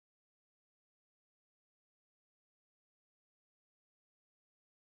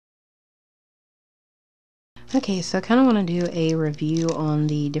Okay, so I kind of want to do a review on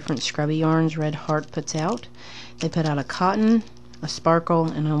the different Scrubby yarns Red Heart puts out. They put out a cotton, a sparkle,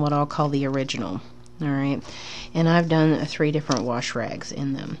 and what I'll call the original. Alright, and I've done 3 different wash rags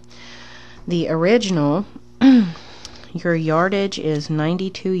in them. The original, your yardage is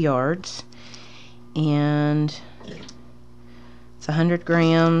 92 yards, and it's 100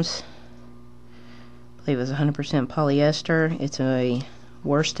 grams. I believe it was 100% polyester. It's a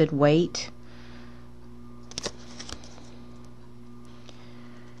worsted weight.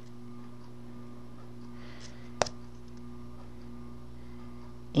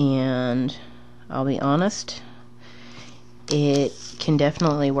 And I'll be honest, it can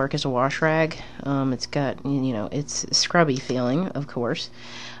definitely work as a wash rag. It's got, you know, it's a scrubby feeling, of course.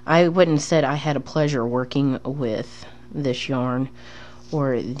 I wouldn't have said I had a pleasure working with this yarn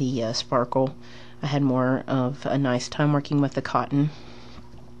or the sparkle. I had more of a nice time working with the cotton.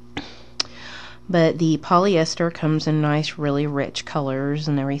 But the polyester comes in nice, really rich colors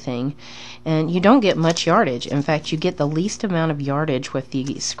and everything. And you don't get much yardage. In fact, you get the least amount of yardage with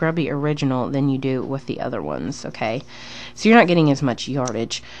the Scrubby Original than you do with the other ones, okay? So you're not getting as much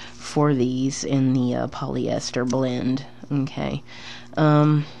yardage for these in the polyester blend, okay?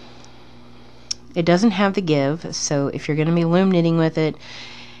 It doesn't have the give, so if you're going to be loom knitting with it,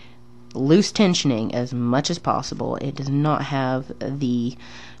 loose tensioning as much as possible. It does not have the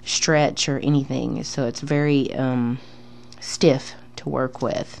stretch or anything, so it's very stiff to work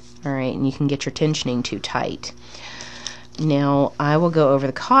with. Alright, and you can get your tensioning too tight. Now I will go over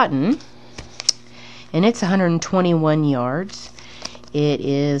the cotton, and it's 121 yards. It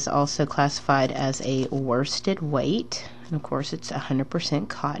is also classified as a worsted weight, and of course it's 100%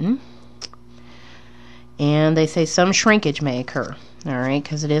 cotton. And they say some shrinkage may occur, alright,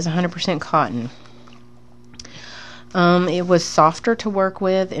 because it is 100% cotton. It was softer to work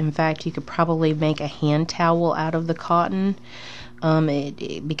with. In fact, you could probably make a hand towel out of the cotton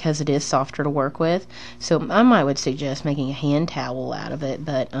because it is softer to work with. So I would suggest making a hand towel out of it,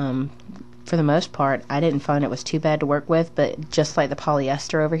 but for the most part, I didn't find it was too bad to work with. But just like the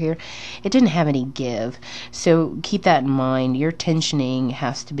polyester over here, it didn't have any give. So keep that in mind. Your tensioning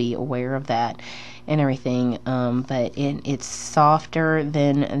has to be aware of that and everything, but it's softer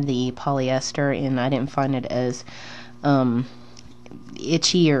than the polyester, and I didn't find it as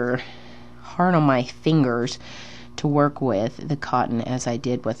itchy or hard on my fingers to work with the cotton as I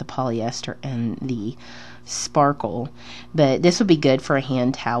did with the polyester and the sparkle. But this would be good for a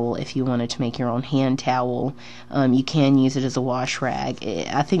hand towel if you wanted to make your own hand towel. You can use it as a wash rag.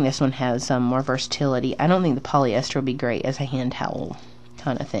 I think this one has more versatility. I don't think the polyester would be great as a hand towel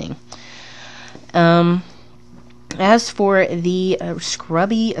kind of thing. As for the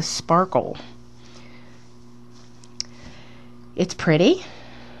Scrubby Sparkle, it's pretty.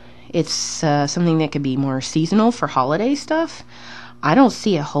 It's something that could be more seasonal for holiday stuff. I don't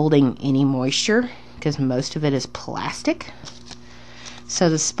see it holding any moisture because most of it is plastic. So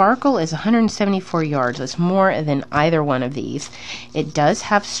the sparkle is 174 yards. It's more than either one of these. It does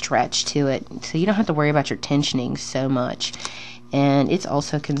have stretch to it, so you don't have to worry about your tensioning so much. And it's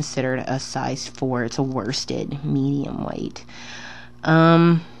also considered a size 4. It's a worsted medium weight.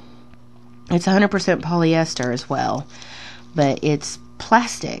 It's 100% polyester as well, but it's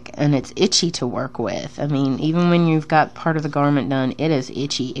plastic and it's itchy to work with. I mean, even when you've got part of the garment done, it is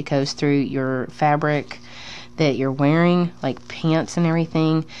itchy. It goes through your fabric that you're wearing, like pants and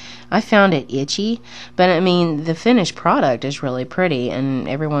everything. I found it itchy, but I mean, the finished product is really pretty, and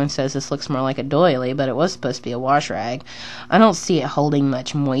everyone says this looks more like a doily, but it was supposed to be a wash rag. I don't see it holding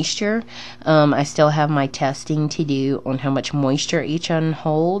much moisture. I still have my testing to do on how much moisture each one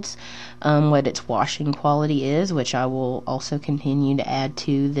holds, what its washing quality is, which I will also continue to add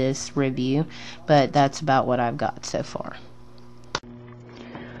to this review, but that's about what I've got so far.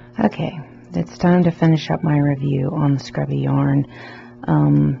 Okay, it's time to finish up my review on the Scrubby yarn.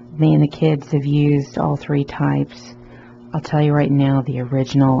 Me and the kids have used all 3 types. I'll tell you right now, the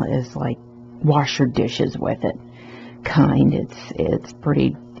original is like wash your dishes with it kind.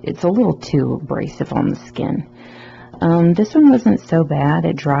 It's a little too abrasive on the skin. This one wasn't so bad.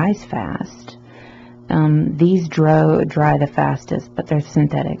 It dries fast. These dry the fastest, but they're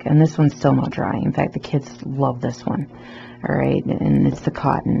synthetic, and this one's still not dry. In fact, the kids love this one. Alright, and it's the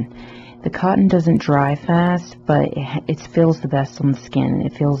cotton. The cotton doesn't dry fast, but it feels the best on the skin.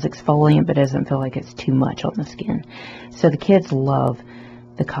 It feels exfoliant, but doesn't feel like it's too much on the skin. So the kids love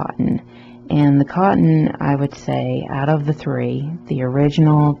the cotton. And the cotton, I would say, out of the 3, the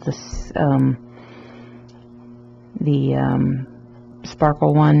original, the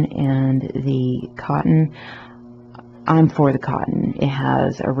sparkle one, and the cotton, I'm for the cotton. It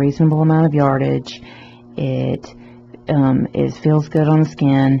has a reasonable amount of yardage. It feels good on the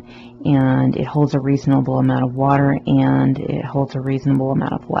skin, and it holds a reasonable amount of water, and it holds a reasonable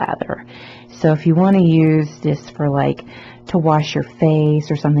amount of lather. So if you want to use this for like to wash your face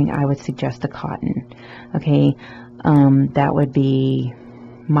or something, I would suggest the cotton. Okay, that would be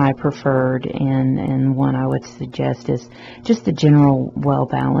my preferred, and one I would suggest is just the general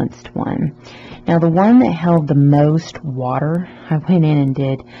well-balanced one. Now the one that held the most water, I went in and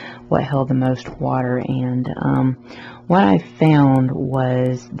did what held the most water, and what I found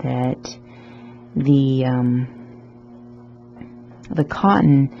was that the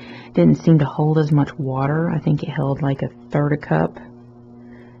cotton didn't seem to hold as much water. I think it held like 1/3 cup,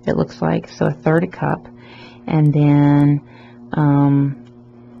 it looks like, so 1/3 cup. And then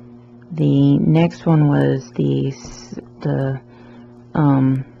the next one was the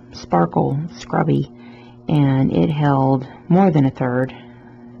Sparkle Scrubby, and it held more than 1/3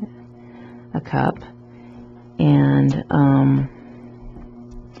 cup. And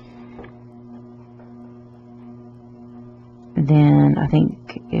then I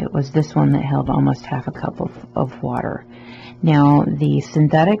think it was this one that held almost 1/2 cup of water. Now the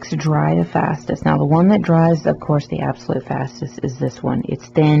synthetics dry the fastest. Now the one that dries, of course, the absolute fastest is this one. It's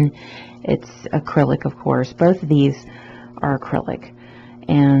thin, it's acrylic, of course. Both of these are acrylic,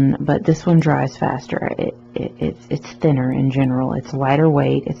 but this one dries faster. It's thinner in general. It's lighter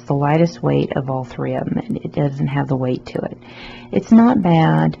weight. It's the lightest weight of all three of them, and it doesn't have the weight to it. It's not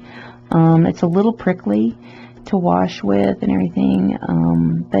bad. It's a little prickly to wash with and everything,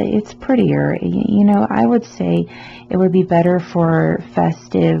 but it's prettier. You know, I would say it would be better for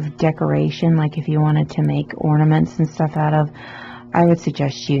festive decoration, like if you wanted to make ornaments and stuff out of. I would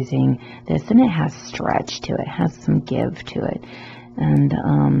suggest using this, and it has stretch to it, has some give to it. And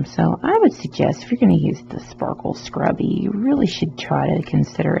so I would suggest, if you're going to use the Sparkle Scrubby, you really should try to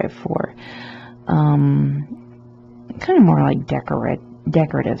consider it for kind of more like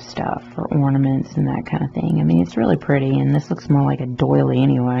decorative stuff, for ornaments and that kind of thing. I mean, it's really pretty, and this looks more like a doily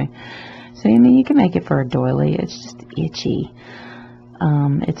anyway. So, I mean, you can make it for a doily. It's just itchy.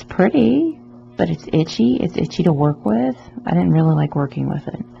 It's pretty, but it's itchy. It's itchy to work with. I didn't really like working with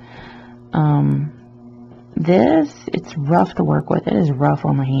it. It's rough to work with. It is rough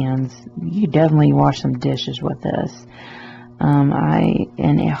on the hands. You definitely wash some dishes with this.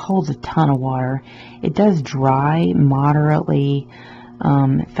 And it holds a ton of water. It does dry moderately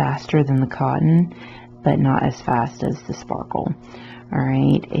faster than the cotton, but not as fast as the Sparkle.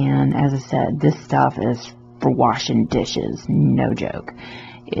 Alright, and as I said, this stuff is for washing dishes, no joke.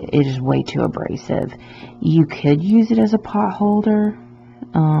 It is way too abrasive. You could use it as a pot holder,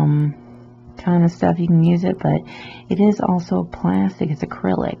 kind of stuff. You can use it, but it is also plastic. It's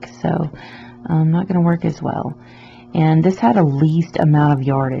acrylic, so not going to work as well. And this had the least amount of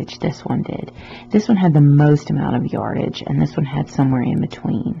yardage. This one did. This one had the most amount of yardage, and this one had somewhere in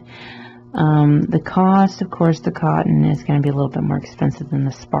between. The cost, of course, the cotton is going to be a little bit more expensive than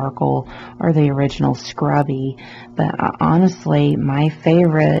the Sparkle or the original Scrubby. But honestly, my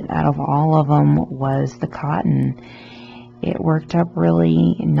favorite out of all of them was the cotton. It worked up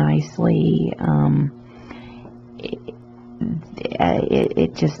really nicely.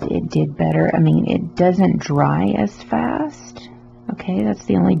 It did better. I mean, it doesn't dry as fast. Okay, that's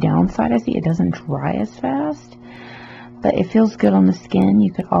the only downside I see. It doesn't dry as fast, but it feels good on the skin.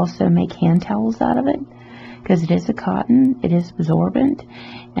 You could also make hand towels out of it, because it is a cotton. It is absorbent,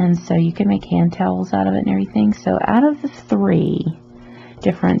 and so you can make hand towels out of it and everything. So out of the 3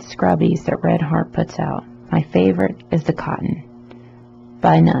 different Scrubbies that Red Heart puts out, my favorite is the cotton.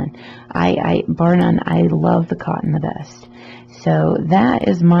 By none. Bar none, I love the cotton the best. So that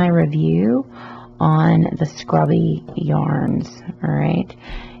is my review on the Scrubby yarns, alright,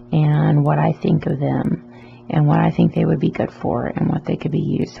 and what I think of them, and what I think they would be good for, and what they could be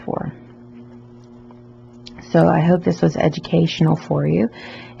used for. So I hope this was educational for you,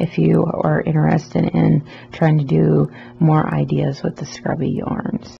 if you are interested in trying to do more ideas with the Scrubby yarns.